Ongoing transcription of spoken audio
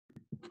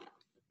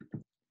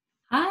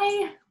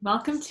Hi,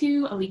 welcome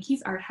to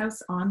Aliki's Art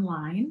House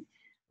Online.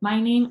 My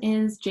name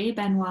is Jaye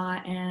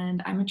Benoit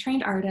and I'm a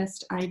trained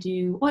artist. I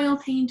do oil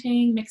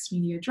painting, mixed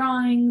media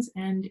drawings,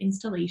 and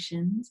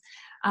installations.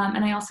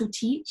 And I also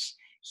teach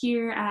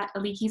here at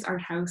Aliki's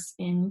Art House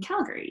in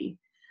Calgary.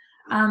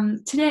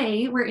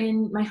 Today we're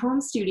in my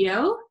home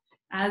studio,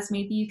 as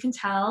maybe you can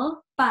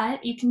tell,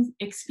 but you can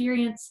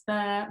experience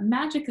the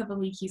magic of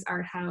Aliki's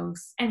Art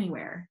House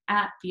anywhere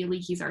at the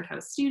Aliki's Art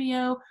House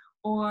studio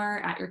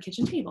or at your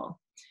kitchen table.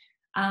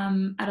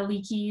 At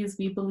Aliki's,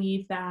 we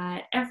believe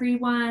that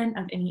everyone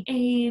of any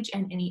age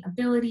and any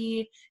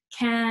ability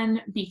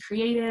can be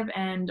creative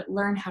and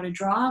learn how to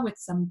draw with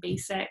some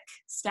basic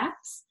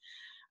steps.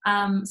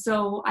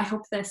 So I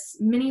hope this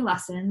mini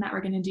lesson that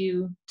we're going to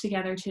do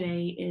together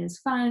today is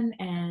fun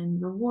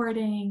and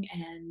rewarding,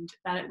 and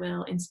that it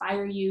will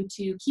inspire you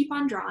to keep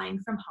on drawing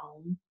from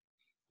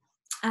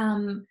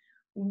home.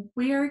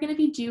 We're going to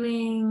be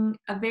doing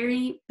a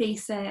very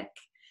basic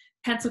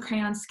pencil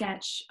crayon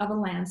sketch of a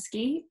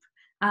landscape.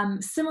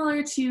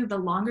 Similar to the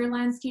longer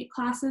landscape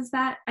classes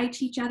that I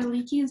teach at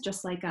Aliki, is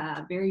just like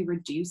a very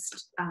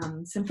reduced,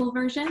 simple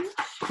version.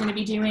 We're going to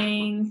be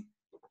doing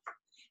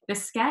the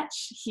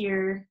sketch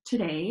here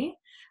today.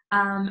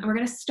 And we're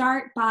going to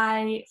start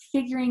by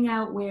figuring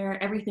out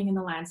where everything in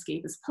the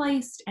landscape is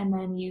placed, and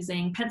then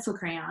using pencil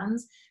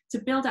crayons to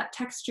build up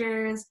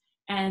textures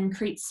and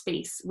create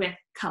space with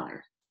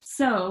color.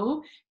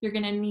 So you're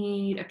going to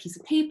need a piece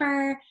of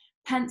paper,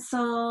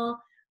 pencil,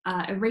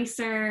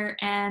 eraser,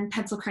 and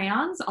pencil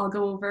crayons. I'll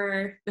go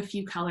over the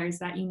few colors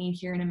that you need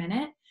here in a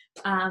minute.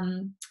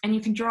 And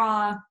you can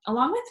draw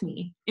along with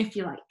me if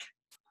you like.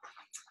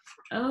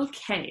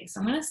 Okay, so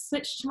I'm going to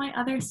switch to my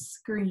other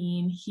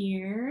screen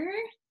here.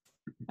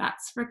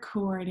 That's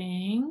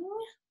recording.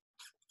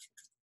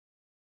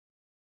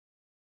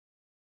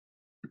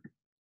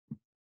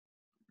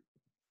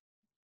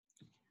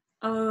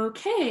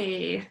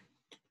 Okay.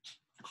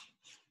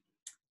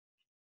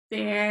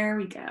 There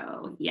we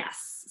go.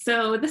 Yes.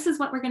 So this is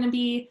what we're going to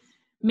be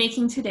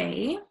making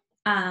today.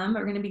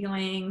 We're going to be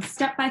going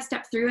step by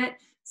step through it.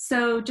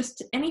 So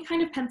just any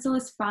kind of pencil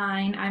is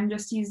fine. I'm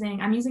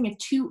using a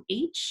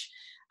 2H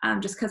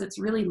just because it's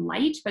really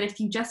light. But if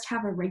you just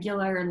have a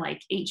regular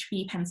like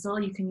HB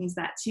pencil, you can use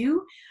that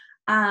too.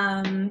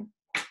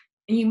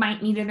 You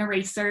might need an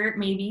eraser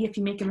maybe if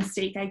you make a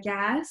mistake, I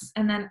guess.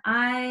 And then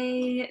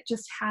I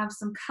just have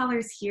some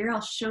colors here.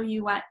 I'll show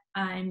you what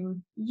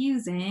I'm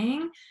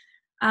using.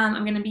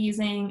 I'm going to be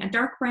using a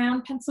dark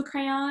brown pencil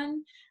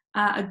crayon,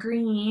 a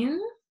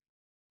green,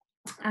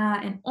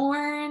 an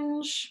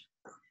orange,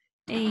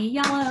 a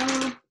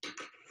yellow,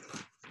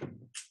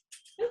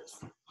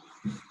 oops.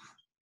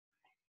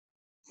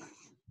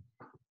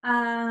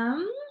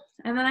 And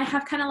then I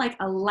have kind of like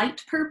a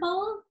light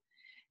purple,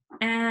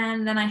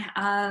 and then I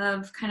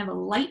have kind of a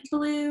light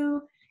blue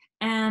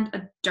and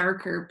a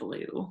darker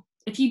blue.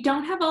 If you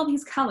don't have all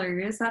these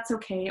colors, that's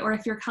okay. Or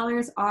if your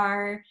colors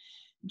are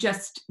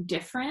just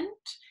different,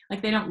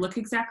 like they don't look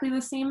exactly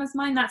the same as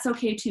mine, that's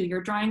okay too.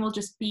 Your drawing will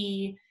just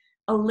be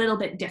a little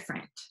bit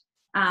different,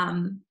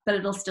 but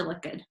it'll still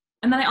look good.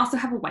 And then I also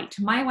have a white.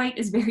 My white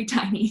is very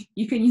tiny.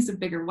 You can use a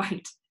bigger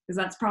white because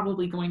that's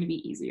probably going to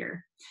be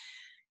easier.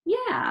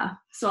 Yeah,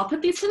 so I'll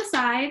put these to the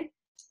side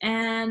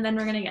and then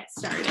we're gonna get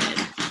started.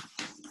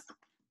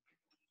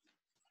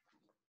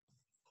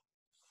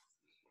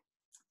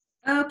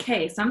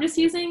 Okay, so I'm just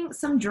using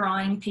some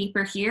drawing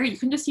paper here. You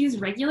can just use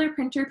regular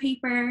printer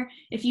paper.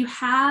 If you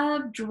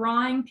have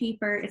drawing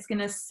paper, it's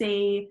gonna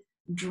say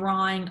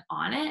drawing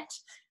on it.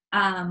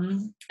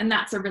 And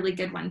that's a really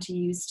good one to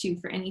use too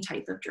for any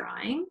type of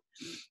drawing.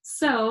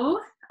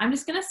 So I'm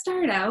just gonna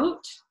start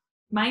out.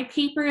 My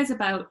paper is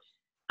about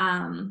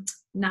 9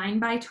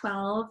 by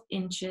 12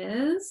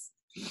 inches.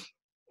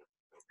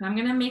 I'm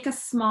going to make a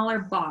smaller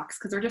box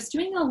because we're just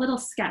doing a little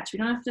sketch. We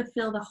don't have to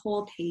fill the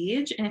whole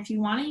page. And if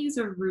you want to use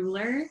a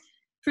ruler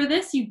for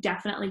this, you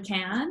definitely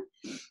can.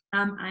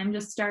 I'm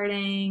just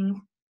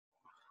kind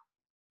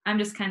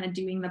of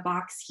doing the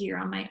box here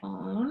on my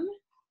own.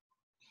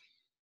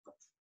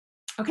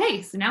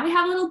 Okay, so now we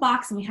have a little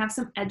box and we have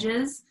some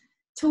edges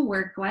to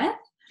work with.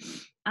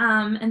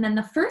 And then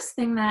the first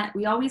thing that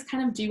we always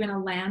kind of do in a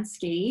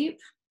landscape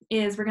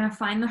is we're going to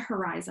find the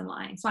horizon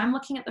line. So I'm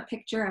looking at the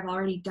picture I've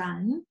already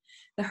done.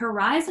 The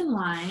horizon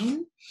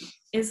line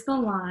is the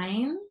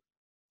line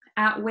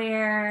at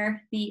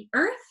where the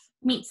earth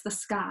meets the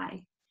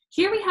sky.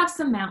 Here we have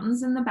some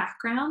mountains in the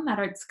background that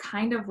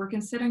we're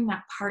considering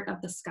that part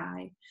of the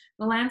sky.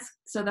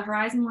 So the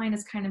horizon line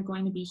is kind of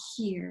going to be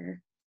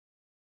here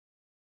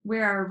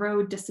where our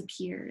road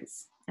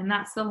disappears. And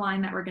that's the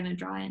line that we're going to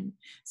draw in.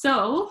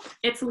 So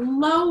it's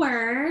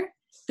lower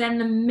than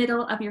the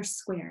middle of your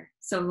square.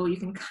 So you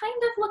can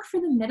kind of look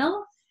for the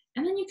middle,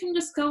 and then you can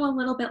just go a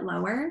little bit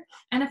lower.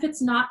 And if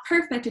it's not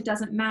perfect, it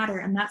doesn't matter.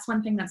 And that's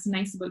one thing that's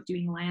nice about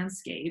doing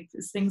landscape,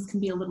 is things can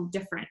be a little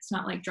different. It's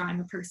not like drawing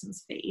a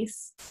person's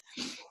face.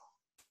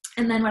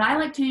 And then what I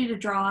like to do to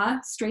draw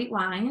straight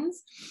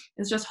lines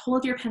is just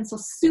hold your pencil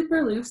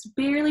super loose,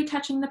 barely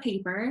touching the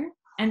paper,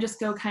 and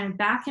just go kind of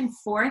back and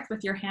forth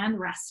with your hand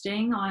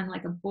resting on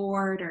like a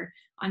board or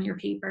on your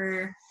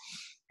paper,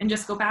 and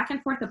just go back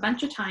and forth a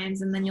bunch of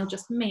times, and then you'll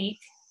just make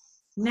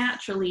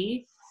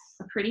naturally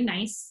a pretty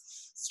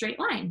nice straight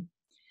line.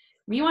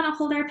 We want to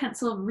hold our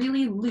pencil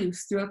really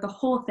loose throughout the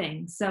whole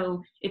thing,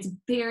 so it's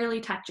barely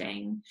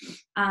touching,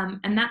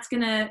 and that's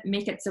going to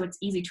make it so it's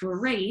easy to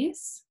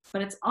erase,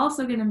 but it's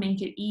also going to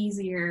make it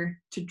easier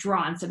to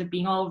draw instead of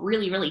being all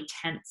really, really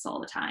tense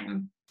all the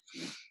time.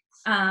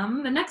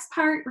 The next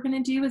part we're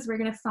going to do is we're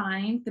going to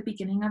find the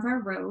beginning of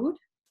our road.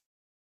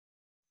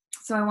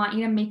 So I want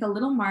you to make a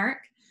little mark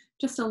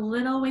just a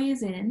little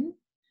ways in,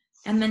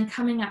 and then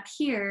coming up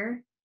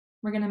here,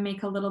 we're going to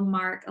make a little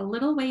mark a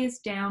little ways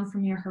down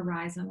from your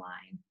horizon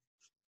line,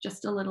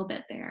 just a little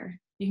bit there.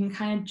 You can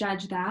kind of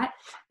judge that.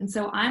 And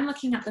so I'm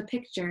looking at the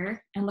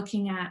picture and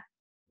looking at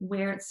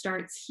where it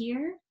starts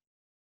here,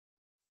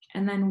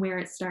 and then where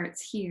it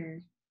starts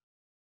here.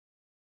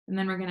 And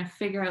then we're going to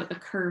figure out the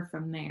curve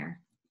from there.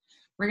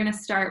 We're going to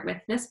start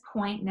with this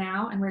point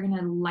now, and we're going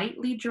to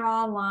lightly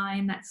draw a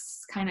line that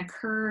kind of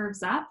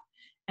curves up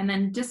and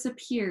then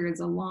disappears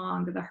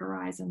along the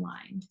horizon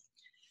line.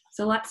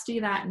 So let's do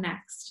that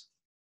next.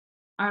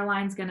 Our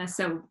line's gonna,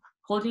 so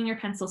holding your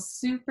pencil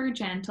super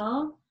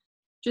gentle,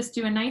 just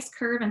do a nice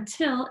curve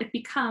until it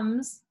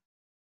becomes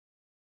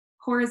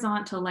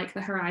horizontal like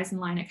the horizon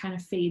line. It kind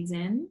of fades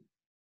in.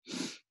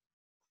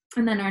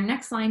 And then our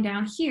next line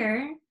down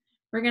here,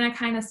 we're gonna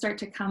kind of start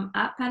to come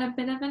up at a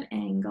bit of an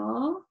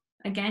angle.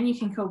 Again, you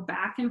can go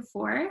back and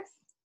forth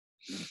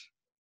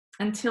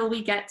until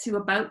we get to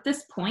about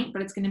this point,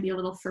 but it's gonna be a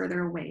little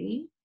further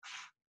away.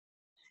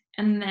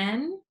 And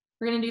then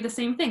we're gonna do the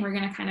same thing. We're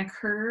gonna kind of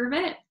curve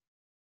it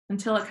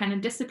until it kind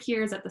of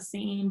disappears at the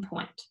same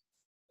point.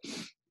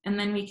 And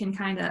then we can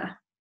kind of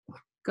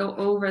go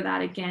over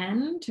that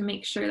again to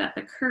make sure that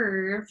the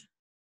curve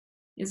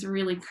is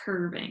really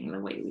curving the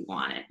way we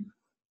want it.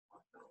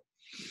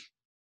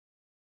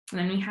 And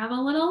then we have a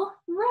little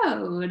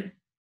road,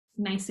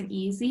 nice and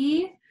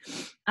easy.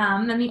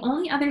 Then the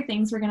only other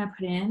things we're gonna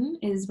put in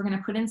is we're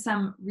gonna put in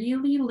some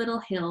really little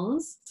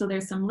hills. So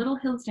there's some little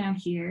hills down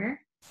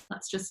here.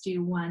 Let's just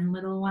do one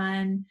little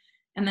one,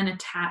 and then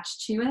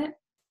attach to it,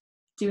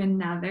 do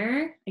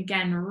another,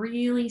 again,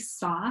 really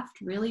soft,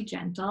 really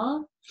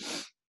gentle.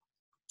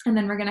 And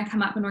then we're gonna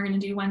come up and we're gonna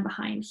do one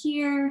behind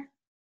here,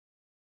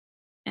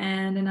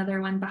 and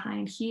another one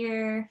behind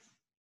here,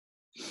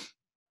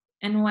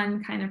 and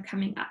one kind of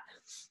coming up.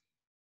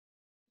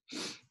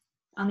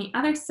 On the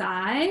other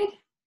side,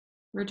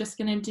 we're just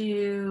gonna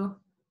do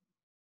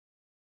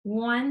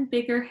one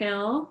bigger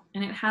hill,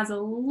 and it has a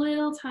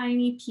little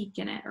tiny peak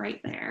in it right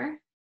there.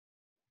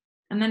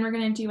 And then we're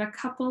gonna do a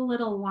couple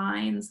little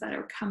lines that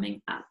are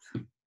coming up.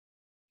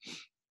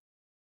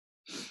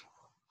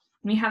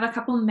 We have a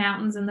couple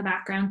mountains in the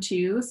background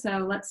too, so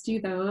let's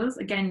do those.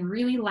 Again,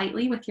 really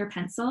lightly with your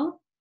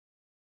pencil.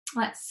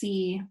 Let's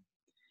see.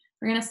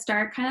 We're gonna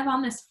start kind of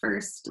on this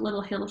first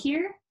little hill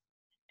here,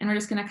 and we're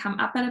just gonna come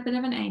up at a bit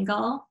of an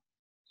angle,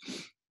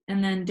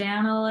 and then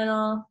down a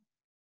little,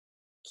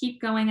 keep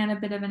going at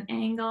a bit of an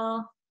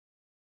angle.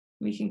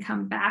 We can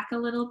come back a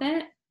little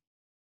bit,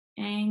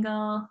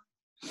 angle,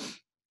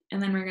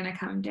 and then we're gonna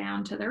come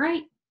down to the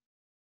right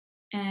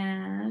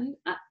and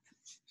up.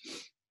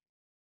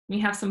 We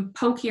have some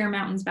pokier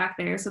mountains back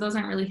there, so those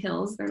aren't really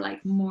hills. They're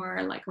like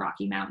more like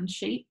Rocky Mountain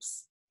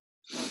shapes.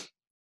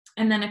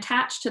 And then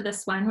attached to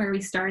this one where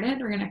we started,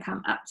 we're gonna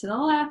come up to the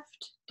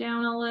left,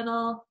 down a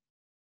little,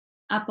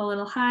 up a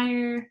little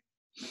higher,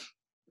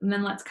 and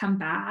then let's come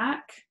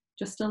back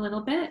just a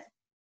little bit.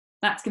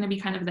 That's gonna be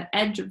kind of the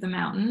edge of the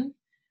mountain. And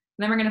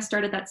then we're gonna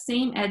start at that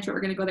same edge, but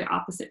we're gonna go the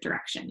opposite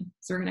direction.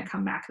 So we're gonna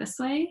come back this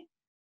way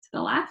to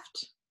the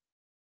left,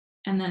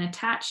 and then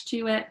attach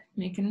to it,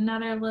 make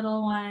another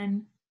little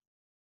one,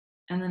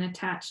 and then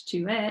attach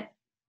to it,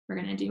 we're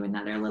gonna do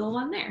another little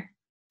one there.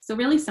 So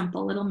really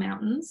simple little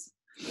mountains.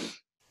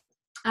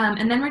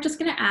 And then we're just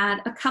gonna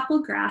add a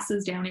couple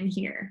grasses down in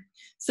here.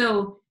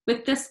 So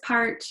with this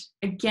part,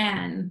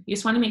 again, you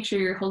just wanna make sure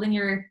you're holding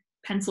your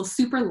pencil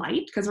super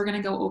light, because we're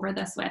gonna go over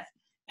this with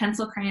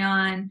pencil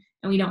crayon,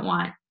 and we don't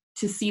want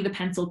to see the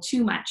pencil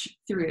too much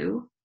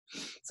through.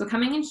 So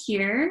coming in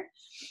here,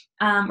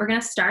 we're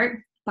gonna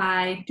start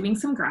by doing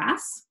some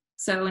grass.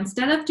 So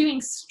instead of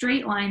doing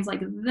straight lines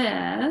like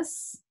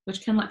this,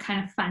 which can look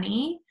kind of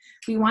funny,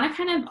 we wanna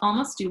kind of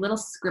almost do little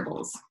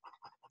scribbles.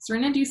 So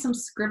we're gonna do some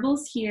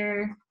scribbles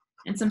here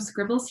and some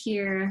scribbles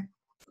here.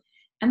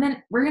 And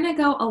then we're gonna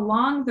go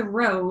along the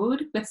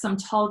road with some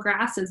tall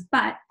grasses,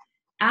 but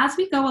as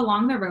we go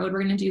along the road,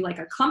 we're gonna do like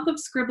a clump of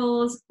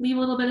scribbles, leave a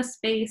little bit of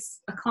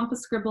space, a clump of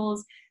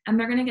scribbles, and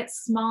they're gonna get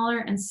smaller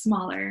and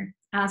smaller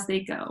as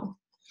they go.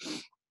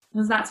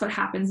 Because that's what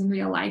happens in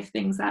real life.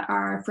 Things that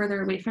are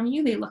further away from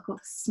you, they look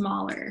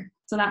smaller.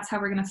 So that's how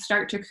we're gonna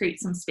start to create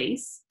some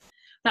space.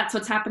 That's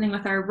what's happening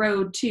with our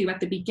road too. At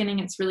the beginning,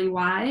 it's really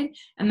wide,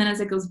 and then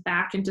as it goes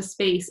back into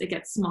space, it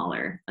gets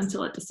smaller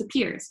until it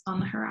disappears on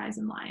the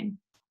horizon line.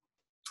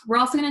 We're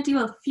also gonna do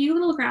a few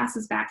little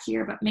grasses back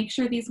here, but make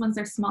sure these ones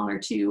are smaller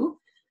too.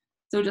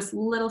 So just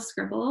little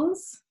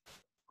scribbles.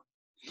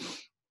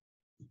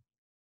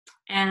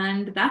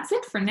 And that's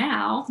it for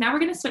now. Now we're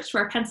going to switch to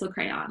our pencil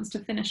crayons to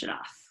finish it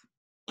off.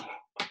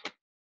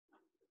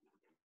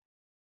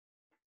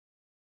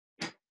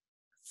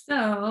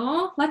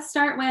 So let's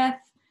start with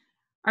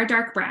our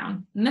dark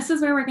brown. And this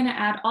is where we're going to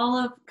add all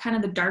of kind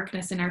of the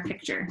darkness in our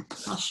picture.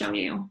 I'll show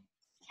you.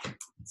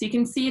 So you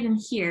can see it in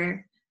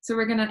here. So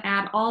we're going to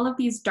add all of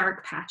these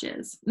dark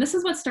patches. And this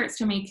is what starts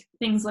to make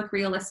things look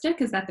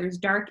realistic, is that there's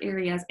dark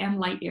areas and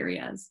light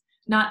areas,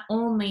 not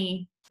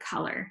only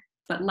color,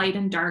 but light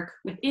and dark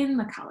within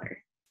the color.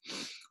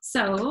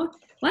 So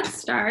let's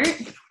start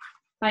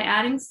by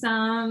adding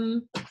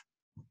some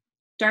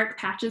dark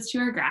patches to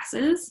our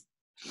grasses.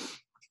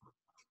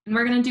 And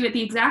we're going to do it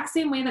the exact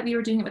same way that we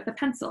were doing it with the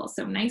pencil.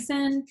 So nice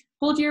and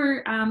hold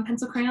your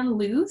pencil crayon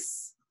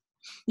loose.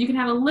 You can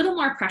have a little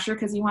more pressure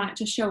because you want it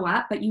to show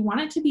up, but you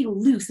want it to be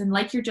loose and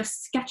like you're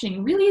just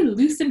sketching, really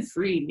loose and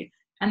free.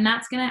 And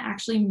that's going to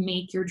actually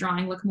make your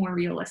drawing look more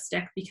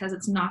realistic, because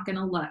it's not going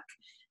to look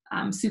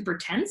super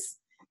tense.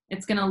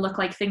 It's going to look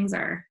like things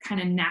are kind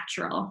of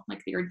natural,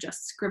 like you're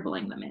just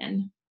scribbling them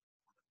in.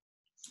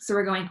 So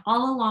we're going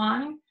all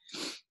along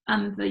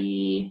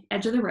the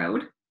edge of the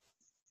road.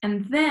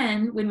 And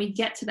then when we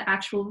get to the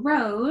actual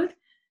road,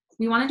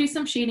 we want to do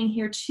some shading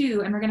here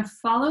too. And we're going to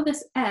follow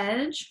this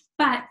edge,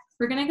 but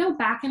we're going to go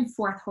back and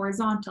forth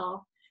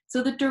horizontal.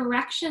 So the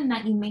direction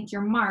that you make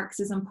your marks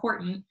is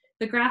important.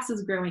 The grass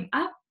is growing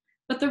up,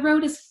 but the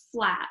road is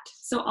flat.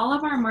 So all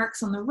of our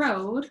marks on the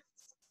road,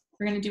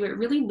 we're going to do it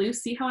really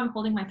loose. See how I'm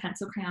holding my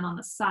pencil crayon on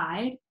the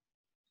side?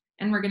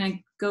 And we're going to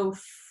go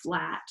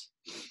flat.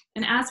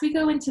 And as we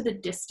go into the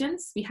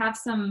distance, we have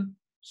some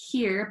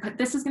here, but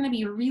this is going to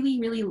be really,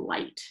 really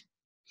light.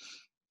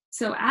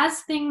 So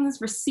as things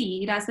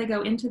recede, as they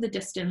go into the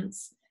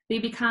distance, they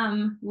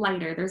become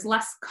lighter. There's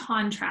less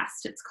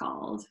contrast, it's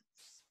called.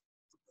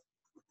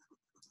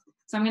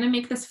 So I'm going to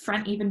make this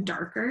front even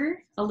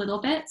darker a little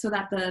bit so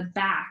that the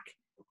back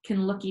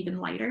can look even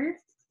lighter.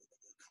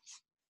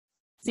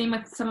 Same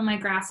with some of my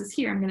grasses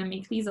here. I'm going to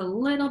make these a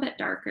little bit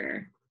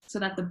darker so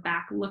that the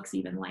back looks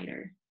even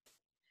lighter.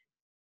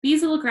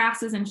 These little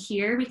grasses in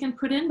here we can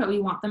put in, but we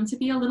want them to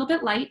be a little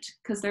bit light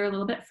because they're a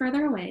little bit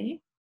further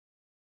away.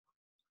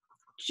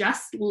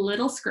 Just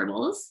little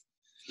scribbles.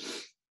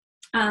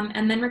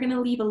 And then we're going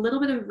to leave a little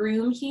bit of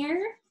room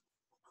here.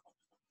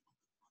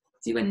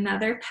 Do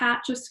another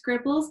patch of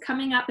scribbles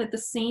coming up at the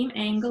same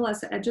angle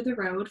as the edge of the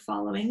road,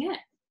 following it.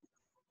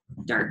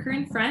 Darker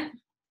in front.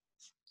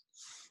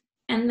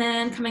 And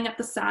then coming up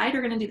the side,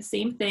 we're going to do the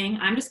same thing.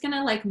 I'm just going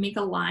to like make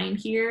a line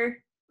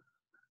here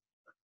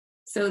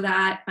so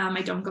that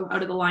I don't go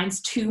out of the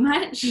lines too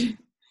much.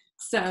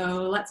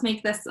 So let's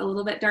make this a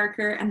little bit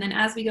darker. And then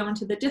as we go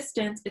into the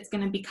distance, it's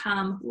going to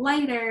become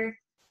lighter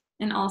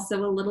and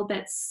also a little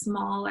bit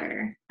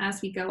smaller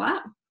as we go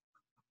up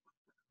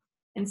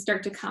and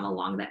start to come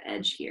along the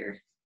edge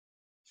here.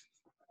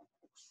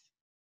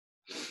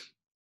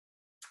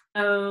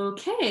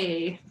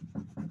 Okay.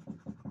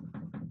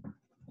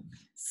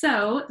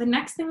 So the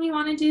next thing we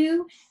want to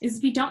do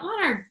is we don't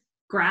want our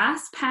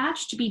grass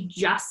patch to be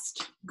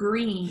just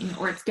green,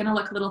 or it's going to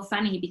look a little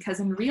funny, because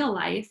in real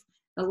life,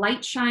 the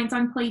light shines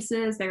on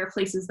places. There are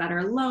places that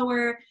are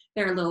lower.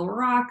 There are little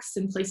rocks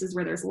and places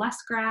where there's less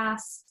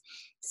grass.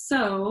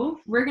 So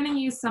we're going to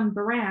use some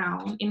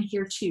brown in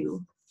here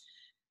too.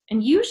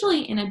 And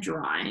usually in a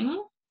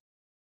drawing,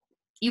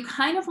 you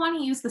kind of want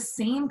to use the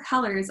same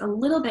colors a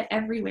little bit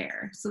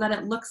everywhere so that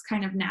it looks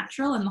kind of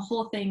natural and the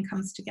whole thing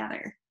comes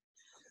together.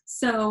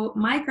 So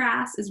my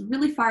grass is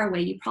really far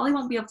away. You probably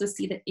won't be able to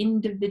see the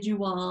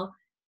individual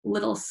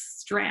little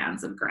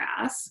strands of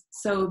grass.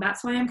 So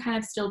that's why I'm kind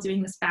of still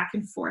doing this back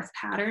and forth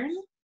pattern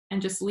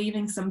and just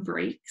leaving some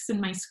breaks in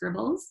my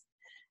scribbles.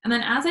 And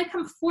then as I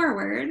come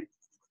forward,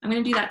 I'm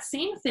going to do that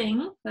same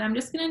thing, but I'm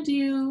just going to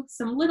do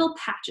some little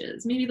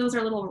patches. Maybe those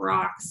are little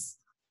rocks,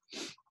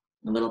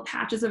 little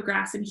patches of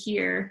grass in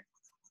here,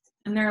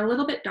 and they're a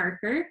little bit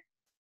darker.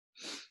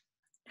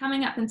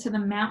 Coming up into the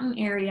mountain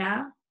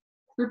area,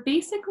 we're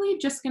basically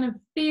just going to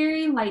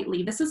very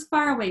lightly, this is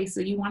far away, so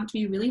you want it to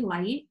be really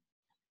light.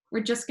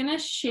 We're just going to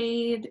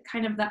shade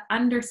kind of the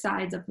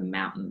undersides of the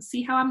mountain.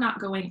 See how I'm not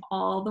going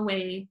all the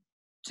way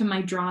to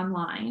my drawn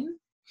line,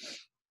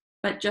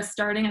 but just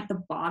starting at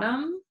the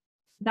bottom.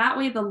 That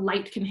way the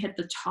light can hit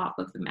the top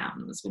of the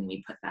mountains when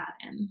we put that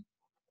in.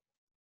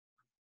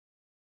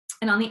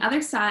 And on the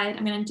other side,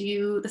 I'm going to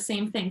do the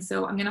same thing.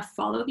 So I'm going to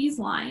follow these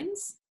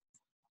lines,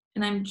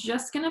 and I'm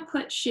just going to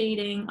put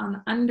shading on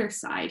the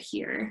underside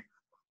here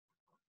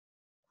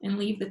and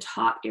leave the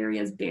top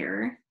areas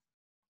bare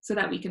so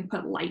that we can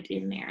put light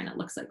in there and it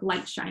looks like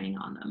light shining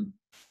on them.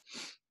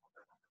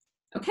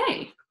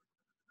 Okay.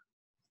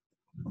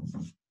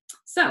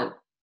 So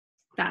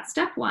that's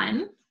step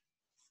one.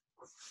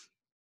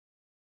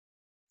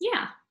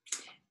 Yeah.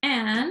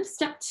 And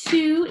step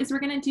two is we're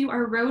going to do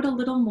our road a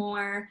little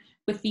more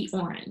with the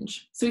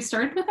orange. So we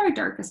started with our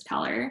darkest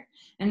color,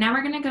 and now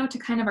we're going to go to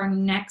kind of our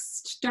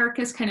next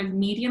darkest kind of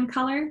medium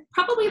color.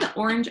 Probably the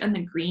orange and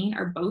the green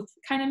are both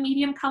kind of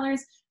medium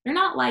colors. They're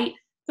not light,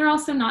 They're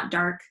also not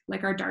dark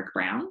like our dark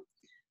brown.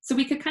 So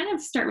we could kind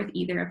of start with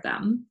either of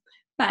them,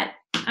 but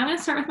I'm gonna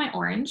start with my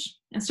orange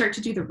and start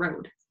to do the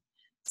road.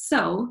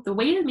 So the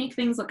way to make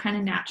things look kind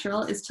of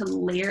natural is to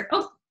layer,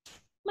 oh,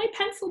 my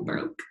pencil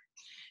broke.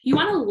 You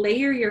wanna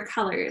layer your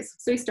colors.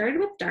 So we started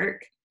with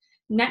dark.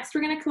 Next,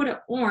 we're gonna go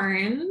to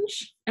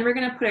orange and we're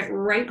gonna put it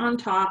right on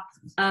top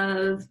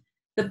of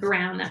the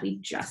brown that we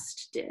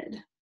just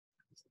did.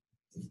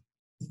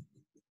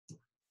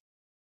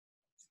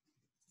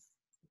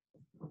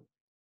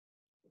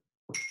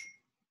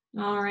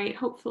 All right,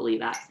 hopefully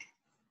that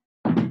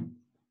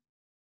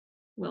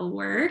will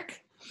work.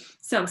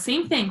 So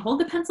same thing, hold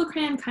the pencil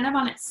crayon kind of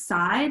on its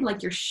side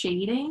like you're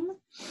shading.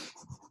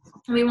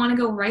 And we wanna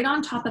go right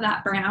on top of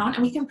that brown,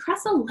 and we can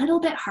press a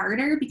little bit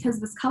harder because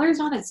this color is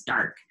not as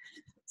dark.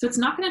 So it's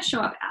not gonna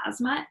show up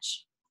as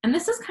much. And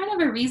this is kind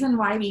of a reason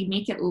why we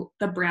make it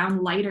the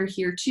brown lighter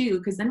here too,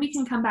 because then we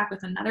can come back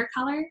with another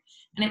color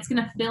and it's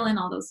gonna fill in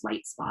all those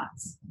white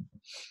spots.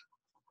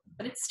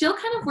 But it still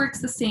kind of works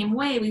the same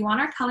way. We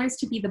want our colors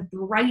to be the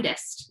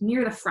brightest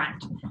near the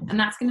front, and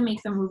that's gonna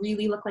make them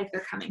really look like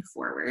they're coming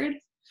forward.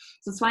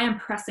 So that's why I'm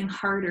pressing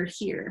harder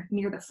here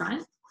near the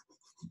front.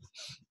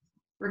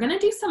 We're gonna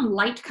do some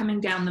light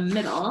coming down the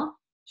middle,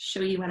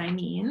 show you what I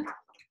mean. So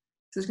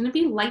there's gonna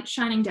be light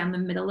shining down the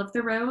middle of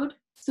the road.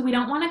 So we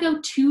don't wanna go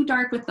too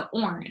dark with the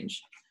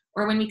orange,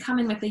 or when we come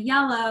in with the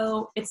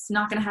yellow, it's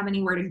not gonna have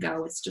anywhere to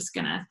go. It's just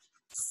gonna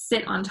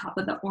sit on top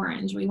of the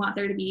orange. We want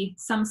there to be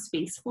some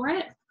space for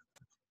it.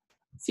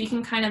 So you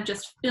can kind of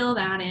just fill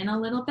that in a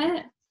little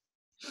bit.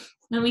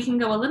 Then we can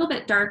go a little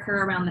bit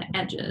darker around the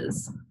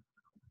edges,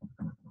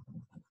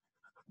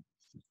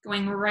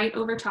 going right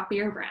over top of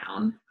your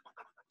brown.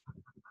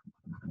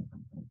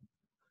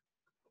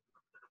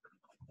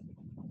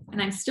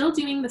 And I'm still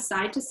doing the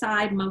side to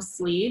side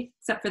mostly,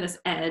 except for this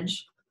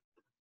edge,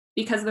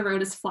 because the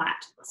road is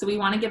flat. So we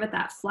want to give it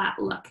that flat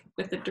look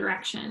with the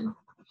direction.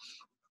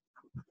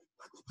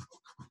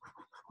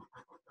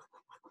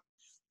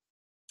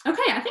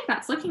 Okay, I think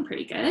that's looking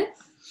pretty good.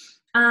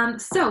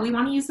 So we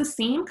want to use the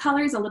same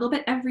colors a little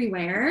bit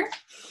everywhere.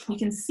 You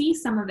can see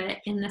some of it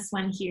in this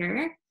one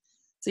here.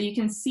 So you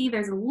can see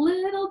there's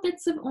little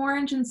bits of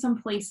orange in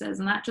some places,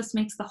 and that just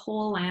makes the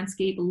whole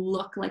landscape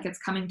look like it's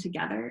coming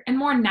together and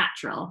more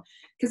natural.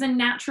 Because in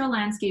natural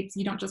landscapes,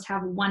 you don't just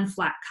have one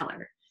flat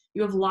color.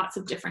 You have lots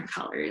of different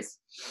colors.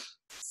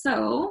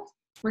 So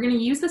we're going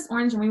to use this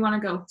orange, and we want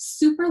to go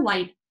super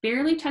light,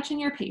 barely touching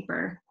your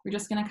paper. We're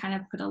just going to kind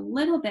of put a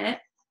little bit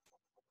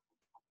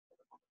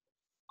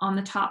on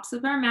the tops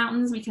of our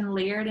mountains. We can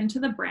layer it into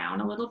the brown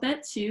a little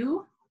bit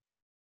too.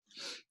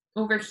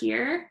 Over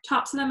here,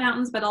 tops of the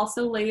mountains, but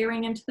also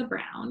layering into the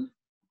brown.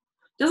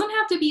 Doesn't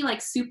have to be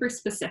like super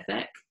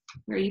specific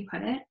where you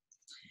put it.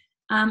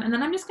 And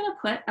then I'm just gonna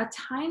put a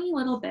tiny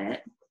little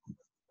bit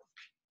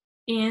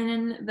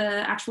in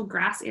the actual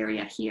grass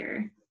area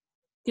here.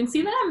 You can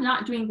see that I'm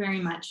not doing very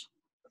much.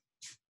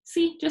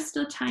 See, just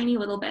a tiny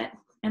little bit.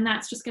 And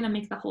that's just gonna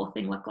make the whole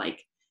thing look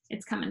like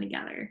it's coming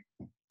together.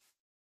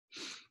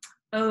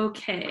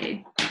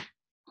 Okay,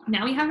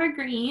 now we have our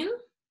green.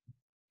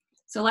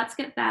 So let's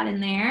get that in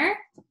there.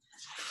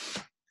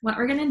 What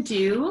we're gonna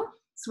do,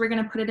 so we're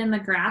gonna put it in the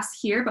grass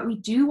here, but we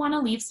do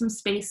wanna leave some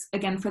space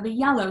again for the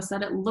yellow so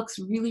that it looks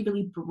really,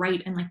 really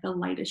bright and like the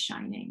light is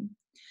shining.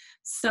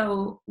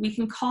 So we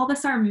can call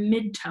this our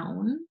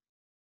mid-tone,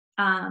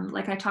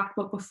 like I talked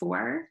about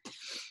before.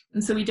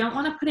 And so we don't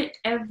wanna put it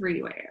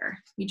everywhere.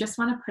 We just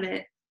wanna put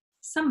it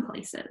some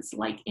places,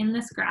 like in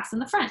this grass in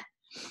the front.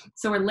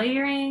 So we're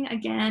layering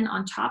again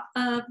on top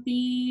of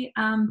the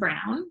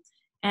brown,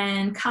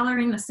 and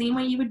coloring the same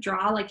way you would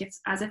draw, like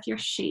it's as if you're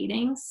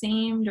shading,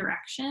 same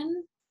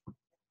direction.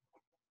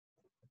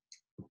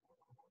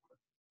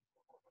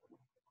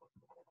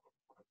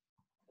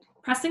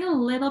 Pressing a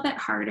little bit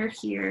harder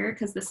here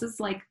because this is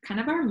like kind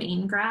of our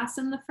main grass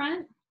in the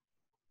front.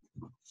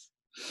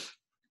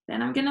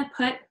 Then I'm gonna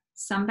put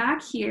some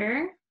back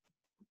here,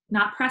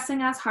 not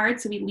pressing as hard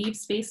so we leave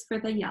space for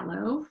the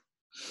yellow.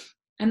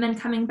 And then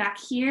coming back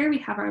here, we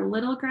have our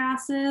little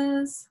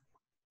grasses.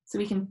 So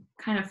we can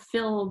kind of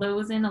fill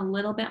those in a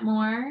little bit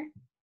more.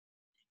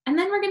 And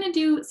then we're gonna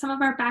do some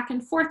of our back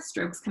and forth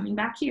strokes coming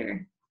back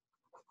here.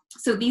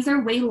 So these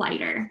are way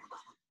lighter.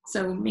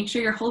 So make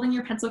sure you're holding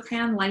your pencil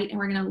crayon light, and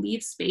we're gonna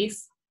leave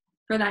space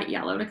for that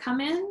yellow to come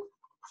in.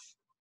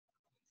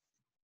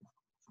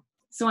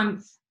 So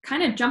I'm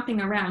kind of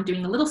jumping around,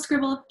 doing a little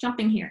scribble,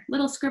 jumping here,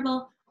 little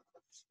scribble,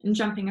 and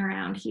jumping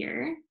around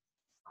here.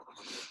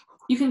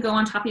 You can go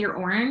on top of your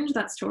orange,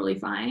 that's totally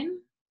fine.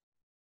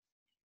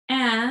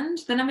 And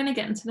then I'm gonna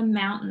get into the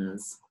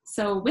mountains.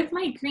 So with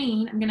my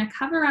green, I'm gonna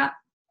cover up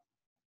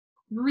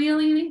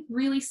really,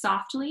 really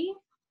softly.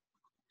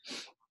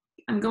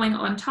 I'm going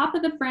on top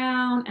of the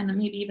brown and then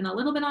maybe even a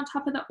little bit on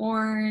top of the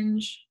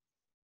orange.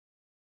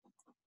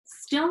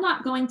 Still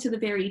not going to the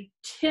very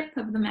tip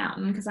of the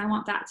mountain because I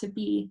want that to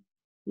be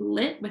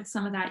lit with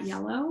some of that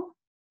yellow.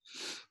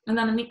 And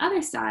then on the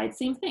other side,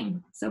 same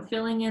thing. So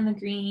filling in the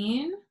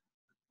green.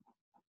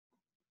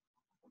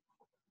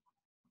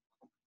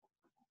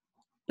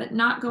 but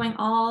not going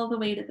all the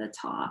way to the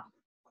top.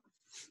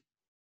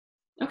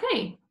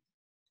 Okay.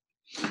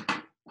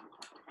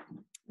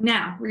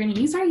 Now we're going to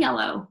use our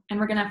yellow and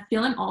we're going to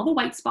fill in all the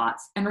white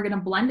spots and we're going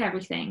to blend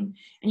everything.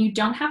 And you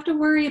don't have to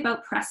worry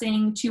about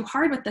pressing too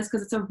hard with this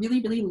because it's a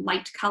really, really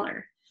light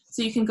color.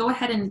 So you can go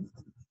ahead and,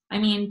 I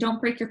mean,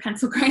 don't break your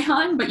pencil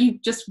crayon, but you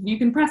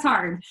can press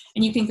hard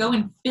and you can go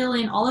and fill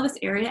in all of this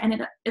area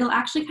and it'll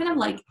actually kind of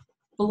like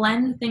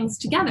blend things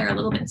together a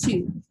little bit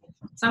too.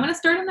 So I'm going to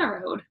start in the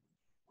road.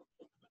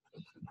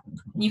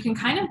 You can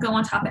kind of go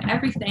on top of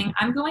everything.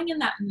 I'm going in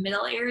that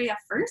middle area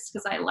first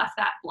because I left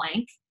that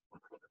blank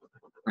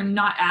or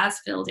not as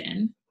filled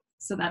in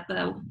so that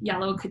the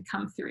yellow could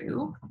come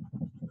through.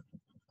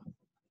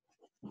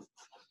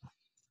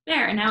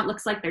 There, and now it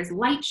looks like there's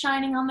light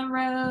shining on the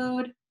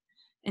road.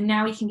 And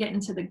now we can get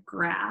into the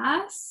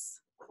grass.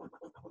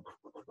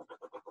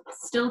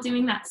 Still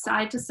doing that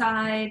side to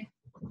side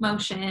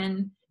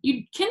motion.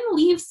 You can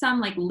leave some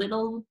like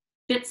little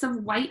bits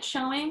of white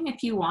showing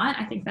if you want.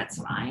 I think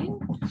that's fine.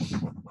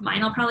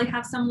 Mine will probably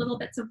have some little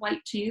bits of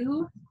white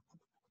too.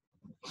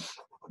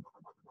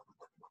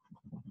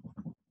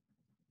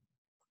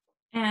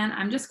 And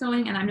I'm just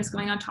going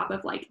on top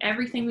of like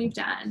everything we've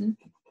done.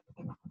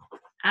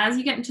 As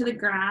you get into the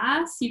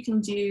grass, you can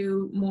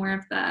do more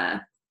of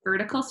the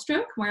vertical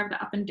stroke, more of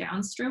the up and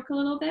down stroke a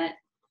little bit,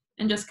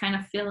 and just kind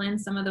of fill in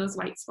some of those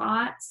white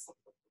spots.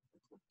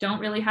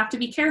 Don't really have to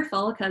be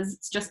careful because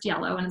it's just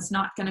yellow and it's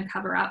not going to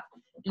cover up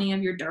any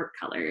of your dark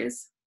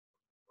colors.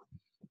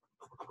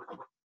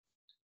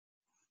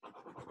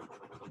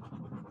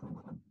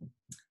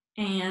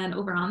 And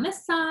over on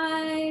this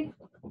side.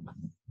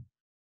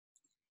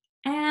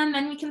 And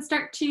then we can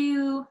start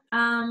to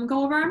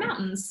go over our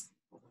mountains.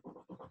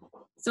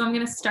 So I'm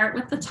going to start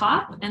with the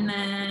top and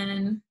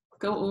then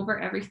go over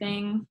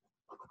everything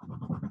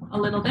a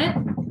little bit.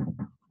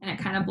 And it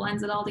kind of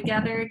blends it all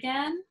together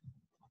again.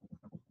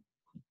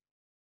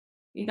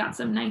 You got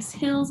some nice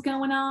hills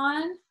going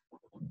on.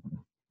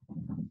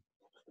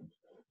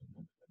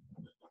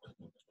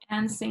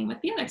 And same with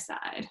the other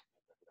side.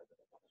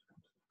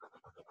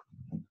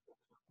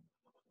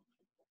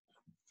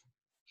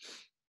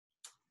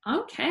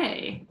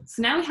 Okay,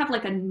 so now we have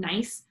like a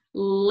nice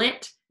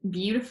lit,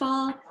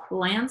 beautiful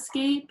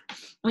landscape.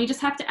 And we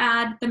just have to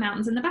add the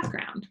mountains in the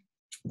background.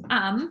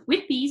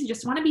 With these, you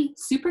just want to be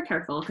super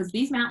careful because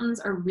these mountains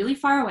are really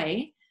far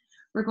away.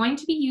 We're going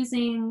to be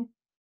using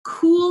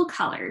cool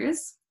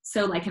colors.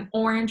 So like an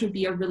orange would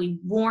be a really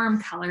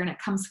warm color and it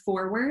comes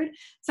forward.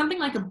 Something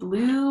like a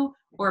blue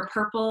or a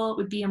purple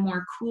would be a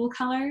more cool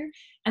color.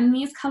 And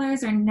these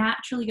colors are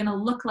naturally going to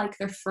look like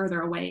they're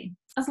further away,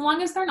 as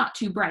long as they're not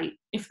too bright.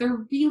 If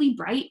they're really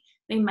bright,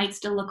 they might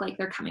still look like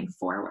they're coming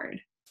forward.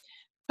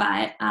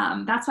 But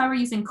that's why we're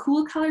using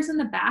cool colors in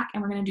the back,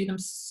 and we're going to do them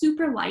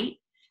super light,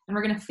 and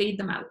we're going to fade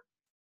them out.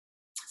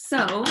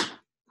 So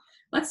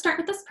let's start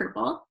with this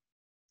purple.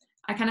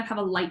 I kind of have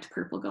a light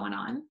purple going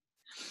on.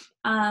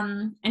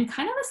 And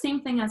kind of the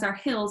same thing as our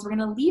hills, we're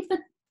going to leave the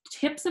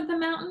tips of the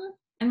mountain,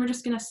 and we're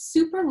just going to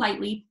super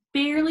lightly,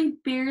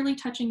 barely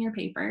touching your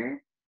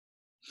paper.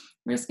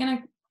 We're just going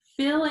to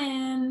fill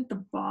in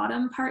the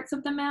bottom parts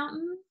of the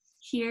mountain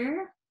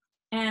here.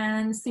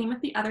 And same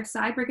with the other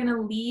side, we're going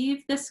to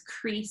leave this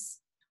crease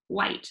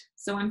white.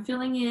 So I'm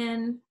filling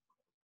in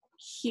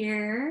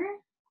here,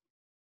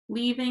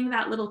 leaving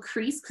that little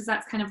crease because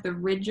that's kind of the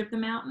ridge of the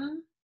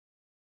mountain,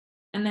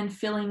 and then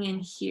filling in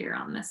here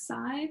on this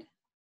side.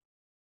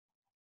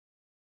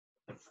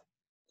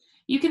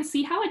 You can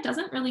see how it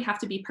doesn't really have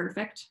to be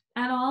perfect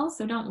at all,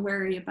 so don't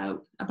worry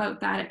about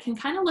that. It can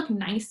kind of look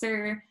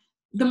nicer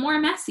the more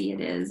messy it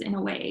is in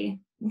a way,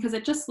 because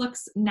it just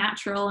looks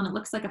natural and it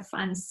looks like a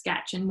fun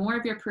sketch, and more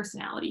of your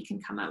personality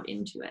can come out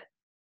into it.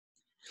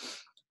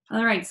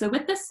 All right, so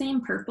with the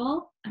same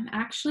purple, I'm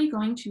actually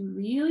going to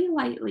really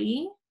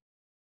lightly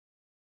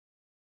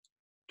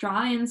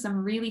draw in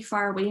some really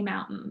far away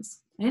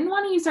mountains. I didn't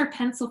want to use our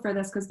pencil for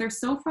this because they're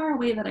so far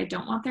away that I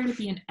don't want there to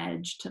be an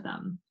edge to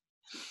them.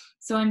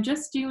 So I'm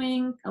just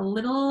doing a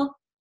little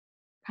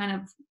kind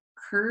of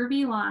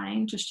curvy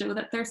line to show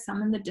that there's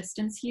some in the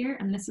distance here,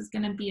 and this is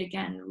going to be,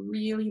 again,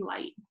 really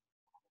light.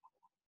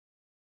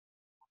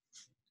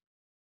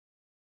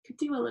 Could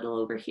do a little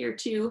over here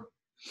too.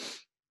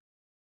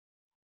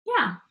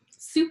 Yeah,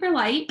 super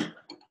light.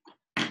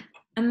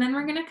 And then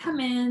we're going to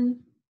come in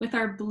with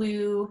our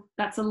blue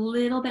that's a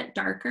little bit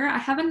darker. I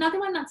have another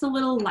one that's a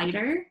little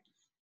lighter,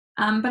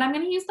 but I'm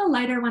going to use the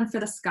lighter one for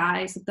the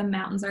sky so the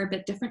mountains are a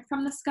bit different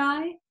from the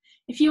sky.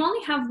 If you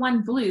only have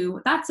one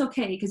blue, that's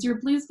okay, because your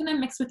blue is going to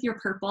mix with your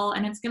purple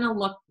and it's going to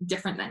look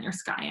different than your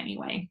sky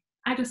anyway.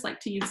 I just like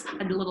to use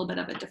a little bit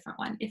of a different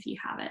one if you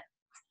have it.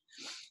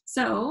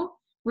 So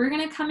we're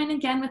going to come in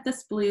again with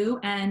this blue,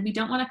 and we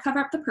don't want to cover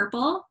up the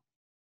purple,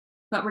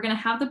 but we're going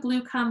to have the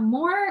blue come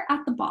more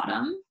at the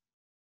bottom.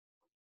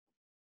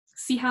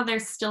 See how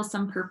there's still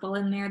some purple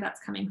in there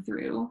that's coming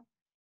through.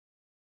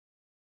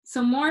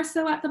 So more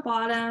so at the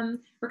bottom.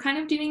 We're kind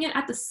of doing it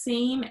at the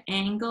same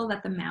angle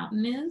that the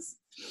mountain is,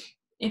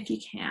 if you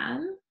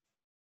can.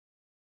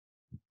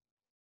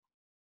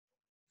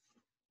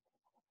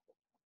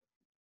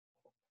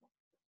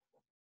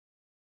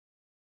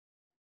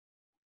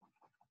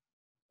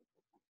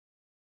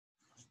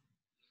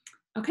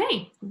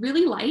 Okay,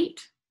 really light.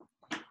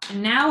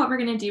 And now what we're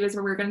gonna do is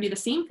we're gonna do the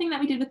same thing that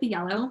we did with the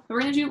yellow, but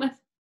we're gonna do it with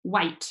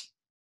white.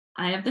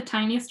 I have the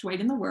tiniest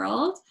white in the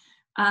world,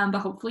 but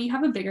hopefully you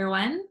have a bigger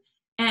one.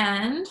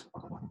 And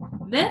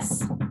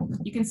this,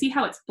 you can see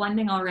how it's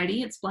blending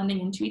already. It's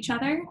blending into each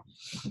other.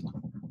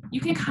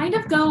 You can kind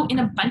of go in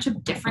a bunch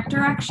of different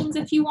directions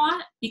if you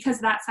want, because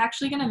that's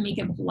actually gonna make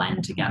it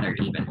blend together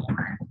even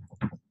more.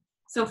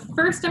 So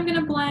first I'm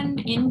gonna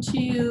blend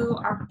into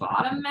our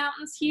bottom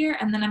mountains here,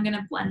 and then I'm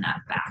gonna blend that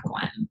back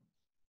one.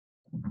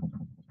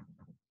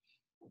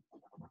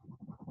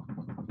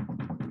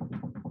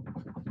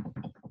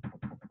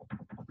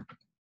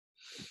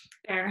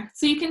 There.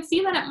 So you can see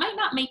that it might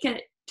not make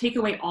it take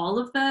away all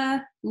of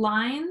the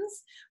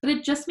lines, but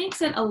it just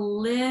makes it a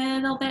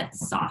little bit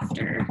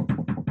softer.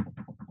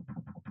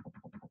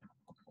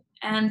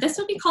 And this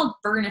would be called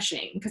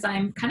burnishing, because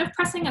I'm kind of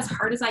pressing as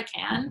hard as I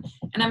can,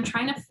 and I'm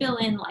trying to fill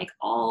in like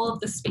all of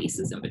the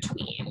spaces in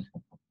between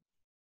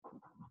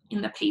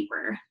in the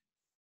paper.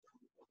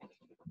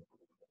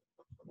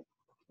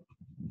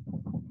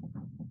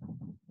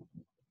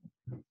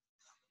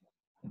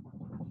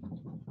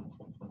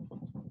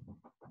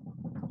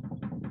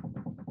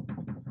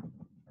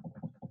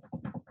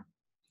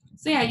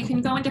 So yeah, you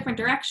can go in different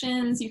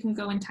directions, you can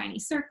go in tiny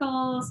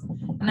circles,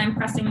 and I'm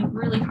pressing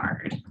really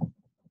hard.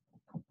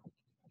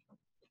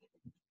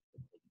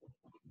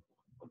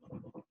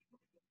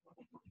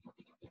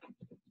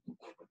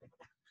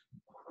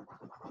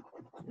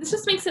 This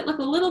just makes it look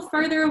a little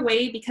further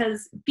away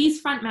because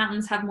these front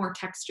mountains have more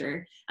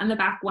texture and the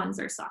back ones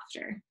are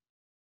softer.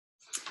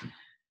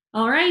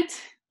 All right,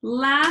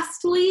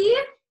 lastly,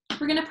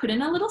 we're gonna put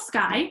in a little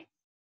sky.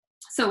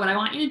 So what I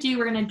want you to do,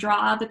 we're gonna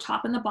draw the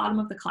top and the bottom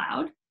of the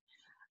cloud.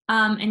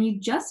 And you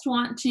just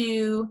want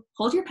to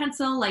hold your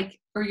pencil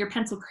or your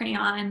pencil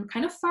crayon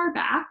kind of far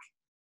back.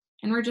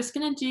 And we're just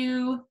gonna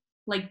do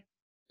like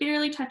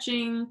barely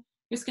touching,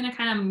 just gonna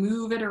kind of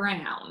move it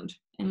around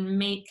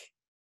and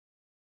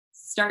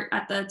start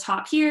at the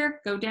top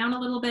here, go down a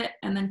little bit,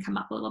 and then come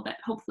up a little bit.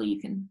 Hopefully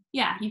you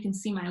can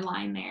see my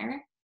line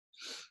there.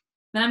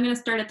 Then I'm gonna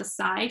start at the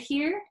side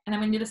here, and I'm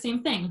gonna do the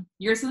same thing.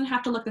 Yours doesn't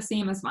have to look the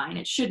same as mine.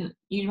 It shouldn't.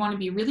 You wanna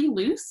be really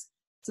loose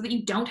so that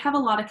you don't have a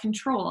lot of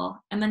control,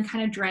 and then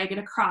kind of drag it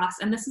across.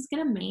 And this is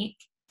gonna make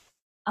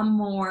a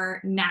more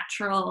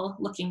natural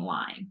looking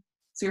line.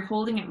 So you're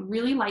holding it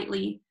really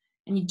lightly,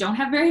 and you don't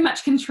have very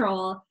much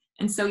control,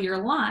 and so your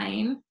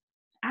line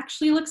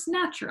actually looks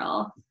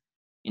natural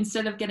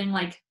instead of getting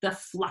like the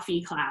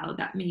fluffy cloud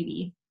that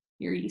maybe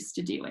you're used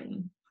to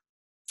doing.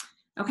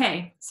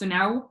 Okay, so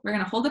now we're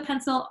gonna hold the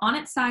pencil on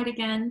its side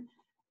again,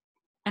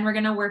 and we're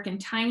gonna work in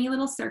tiny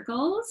little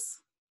circles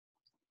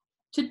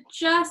to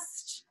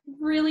just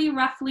really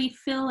roughly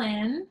fill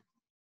in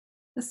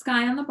the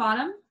sky on the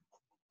bottom.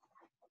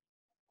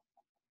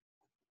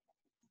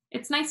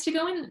 It's nice to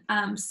go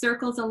in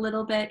circles a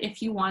little bit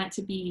if you want it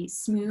to be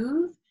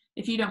smooth.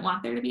 If you don't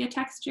want there to be a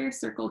texture,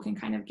 circle can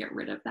kind of get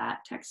rid of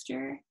that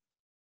texture.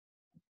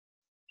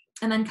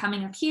 And then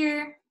coming up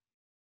here,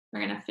 we're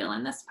gonna fill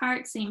in this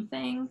part, same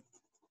thing.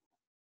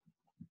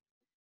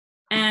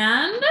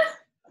 And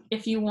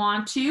if you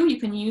want to, you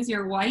can use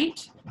your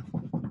white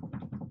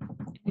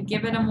and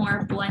give it a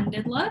more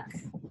blended look.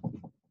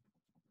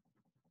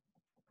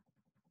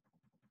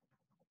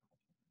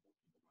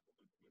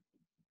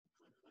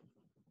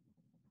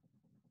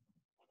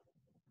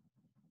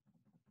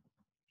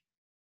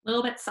 A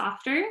little bit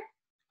softer.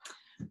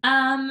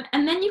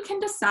 And then you can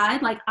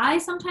decide, like I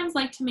sometimes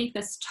like to make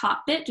this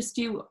top bit, just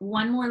do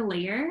one more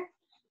layer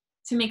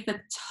to make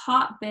the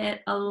top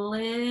bit a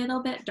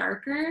little bit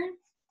darker,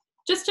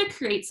 just to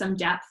create some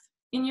depth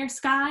in your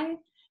sky.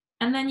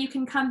 And then you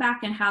can come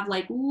back and have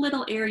like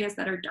little areas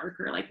that are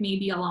darker, like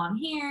maybe along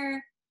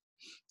here.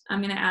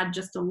 I'm gonna add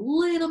just a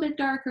little bit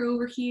darker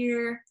over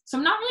here. So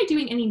I'm not really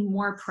doing any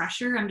more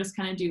pressure. I'm just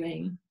kind of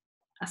doing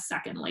a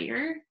second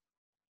layer,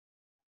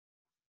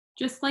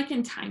 just like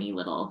in tiny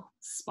little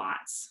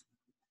spots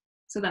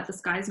so that the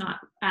sky's not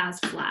as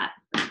flat.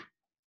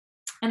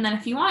 And then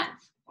if you want,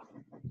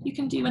 you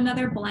can do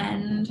another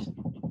blend.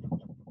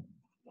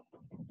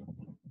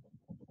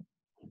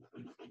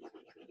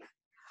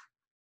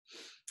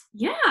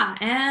 Yeah,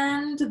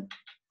 and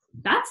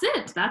that's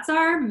it. That's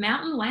our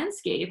mountain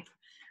landscape.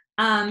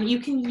 You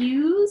can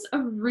use a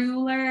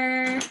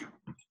ruler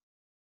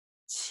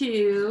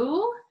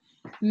to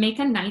make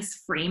a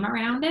nice frame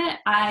around it.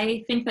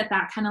 I think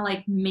that kind of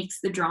like makes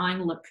the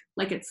drawing look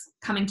like it's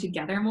coming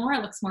together more.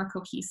 It looks more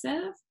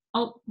cohesive.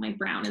 Oh, my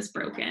brown is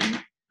broken.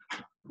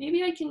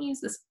 Maybe I can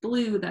use this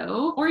blue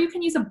though, or you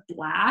can use a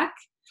black.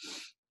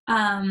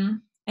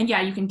 And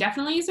yeah, you can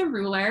definitely use a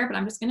ruler, but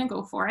I'm just gonna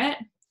go for it.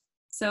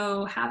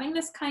 So having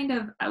this kind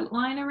of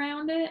outline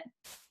around it.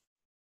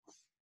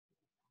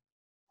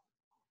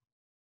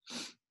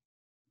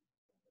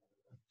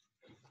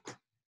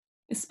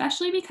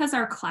 Especially because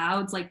our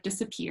clouds like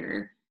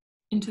disappear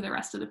into the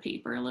rest of the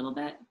paper a little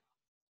bit.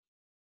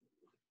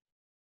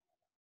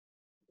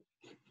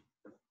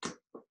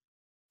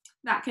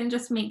 That can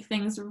just make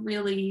things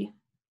really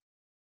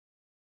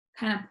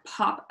kind of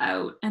pop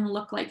out and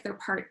look like they're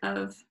part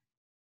of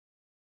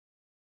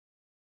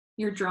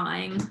your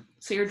drawing.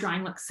 So your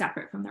drawing looks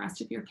separate from the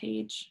rest of your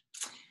page.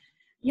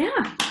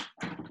 Yeah.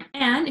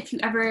 And if you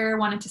ever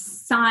wanted to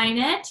sign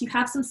it, you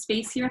have some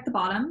space here at the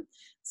bottom.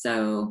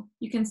 So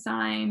you can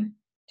sign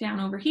down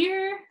over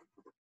here.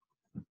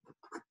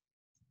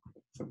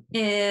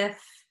 If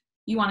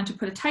you wanted to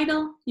put a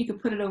title, you could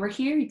put it over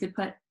here. You could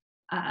put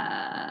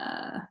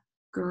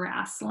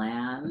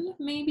grassland,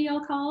 maybe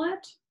I'll call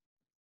it.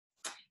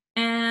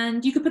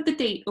 And you could put the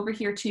date over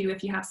here too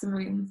if you have some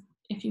room,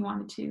 if you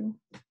wanted to.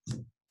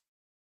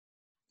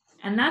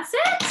 And that's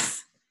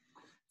it.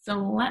 So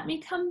let me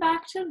come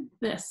back to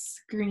this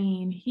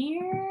screen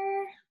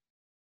here.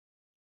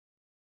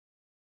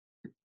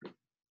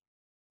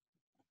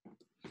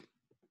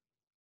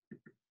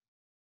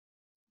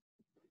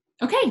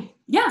 Okay,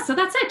 yeah, so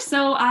that's it.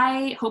 So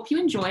I hope you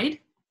enjoyed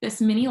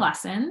this mini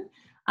lesson,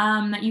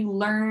 that you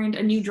learned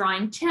a new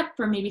drawing tip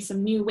or maybe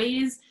some new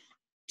ways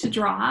to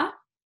draw,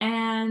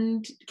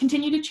 and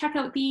continue to check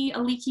out the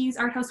Aliki's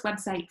Art House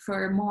website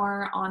for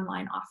more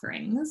online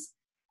offerings,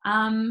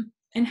 and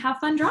have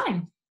fun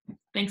drawing.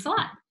 Thanks a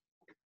lot.